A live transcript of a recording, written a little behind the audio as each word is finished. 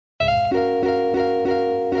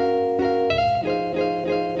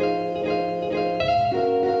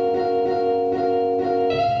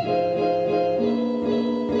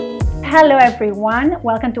Hello everyone,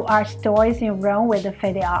 welcome to Art Stories in Rome with the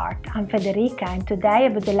Fedeart. I'm Federica and today I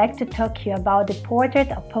would like to talk to you about the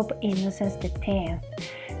portrait of Pope Innocent X,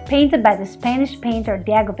 painted by the Spanish painter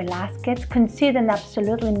Diego Velazquez, considered an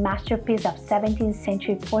absolutely masterpiece of 17th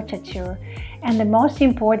century portraiture and the most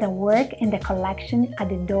important work in the collection at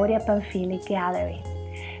the Doria Pamphili Gallery.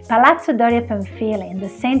 Palazzo Doria Pamphili in the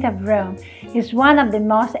center of Rome is one of the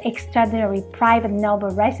most extraordinary private noble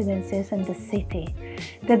residences in the city.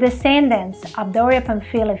 The descendants of Doria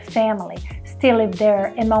Pamphili family still live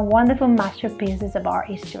there among wonderful masterpieces of art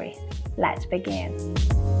history. Let's begin.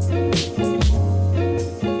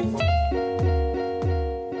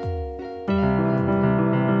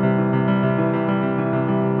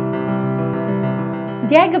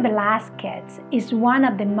 Diego Velazquez is one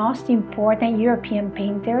of the most important European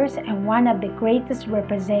painters and one of the greatest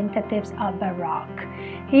representatives of Baroque.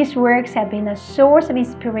 His works have been a source of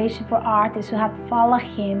inspiration for artists who have followed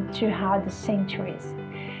him throughout the centuries.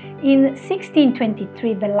 In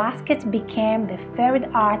 1623, Velazquez became the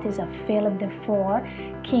favorite artist of Philip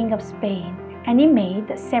IV, King of Spain, and he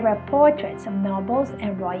made several portraits of nobles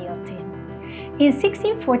and royalty. In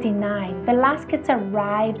 1649, Velazquez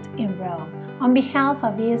arrived in Rome on behalf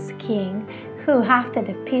of his king, who, after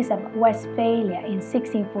the Peace of Westphalia in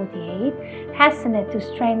 1648, hastened to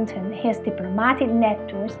strengthen his diplomatic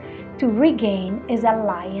networks to regain his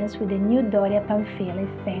alliance with the new Doria Pamphili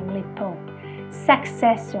family pope,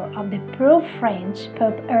 successor of the pro-French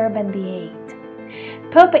Pope Urban VIII.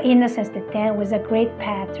 Pope Innocent X was a great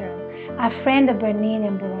patron, a friend of Bernini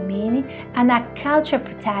and Borromini, and a cultural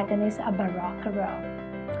protagonist of Baroque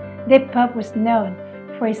Rome. The Pope was known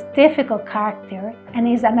for his difficult character and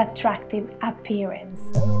his unattractive appearance.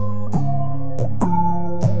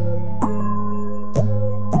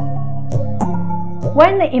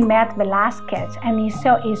 When he met Velazquez and he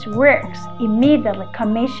saw his works, he immediately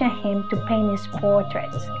commissioned him to paint his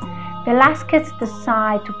portraits. Velazquez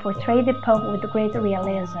decided to portray the Pope with great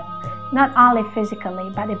realism, not only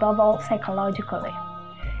physically but above all psychologically.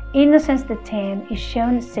 Innocent X is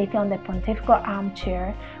shown sitting on the pontifical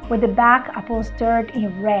armchair with the back upholstered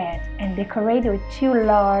in red and decorated with two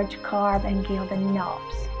large carved and gilded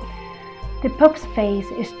knobs. The Pope's face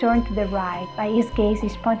is turned to the right, but his gaze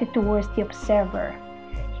is pointed towards the observer.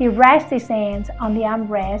 He rests his hands on the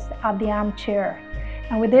armrest of the armchair,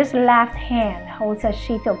 and with his left hand holds a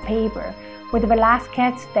sheet of paper with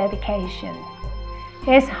Velazquez's dedication.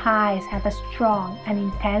 His eyes have a strong and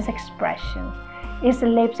intense expression. His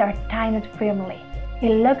lips are tightened firmly. He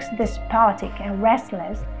looks despotic and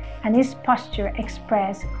restless, and his posture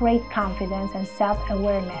expresses great confidence and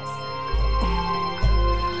self-awareness.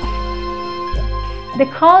 The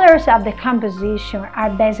colors of the composition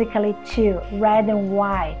are basically two, red and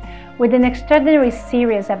white, with an extraordinary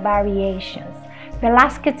series of variations.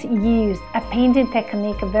 Velazquez used a painting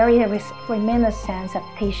technique very reminiscent of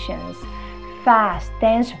Titian's. Fast,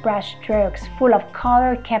 dense brush strokes full of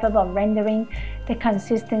color capable of rendering the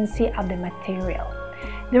consistency of the material.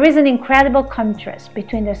 There is an incredible contrast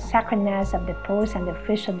between the sacredness of the pose and the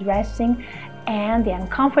official dressing and the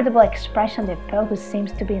uncomfortable expression of the Pope, who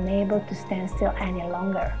seems to be unable to stand still any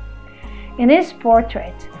longer. In his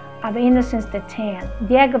portrait of Innocent X,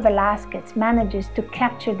 Diego Velazquez manages to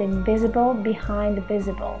capture the invisible behind the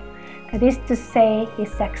visible. That is to say,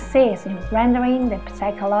 his success in rendering the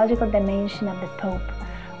psychological dimension of the Pope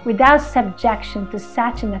without subjection to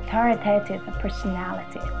such an authoritative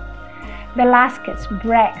personality. Velazquez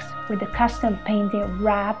breaks with the custom painting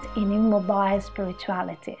wrapped in immobile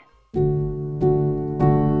spirituality.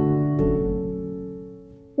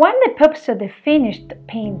 When the Pope saw the finished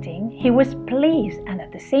painting, he was pleased and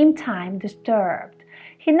at the same time disturbed.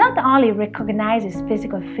 He not only recognized his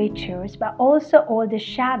physical features, but also all the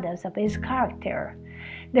shadows of his character.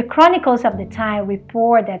 The chronicles of the time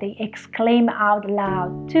report that he exclaimed out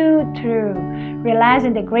loud, "Too true,"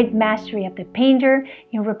 realizing the great mastery of the painter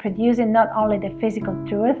in reproducing not only the physical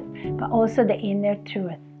truth, but also the inner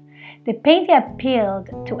truth. The painting appealed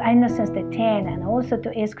to Innocent X and also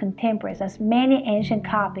to his contemporaries, as many ancient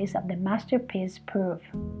copies of the masterpiece prove.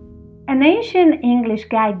 An ancient English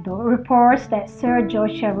guidebook reports that Sir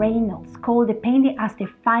Joshua Reynolds called the painting as the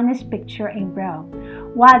finest picture in Rome,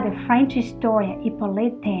 while the French historian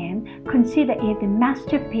Hippolyte Taine considered it the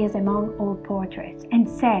masterpiece among all portraits and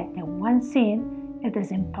said that once seen, it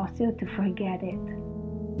is impossible to forget it.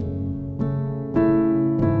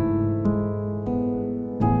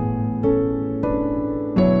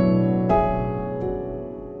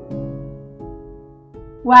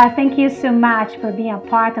 Well, thank you so much for being a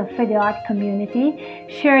part of Fedeart community.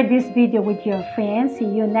 Share this video with your friends. See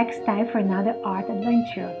you next time for another art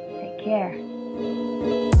adventure. Take care.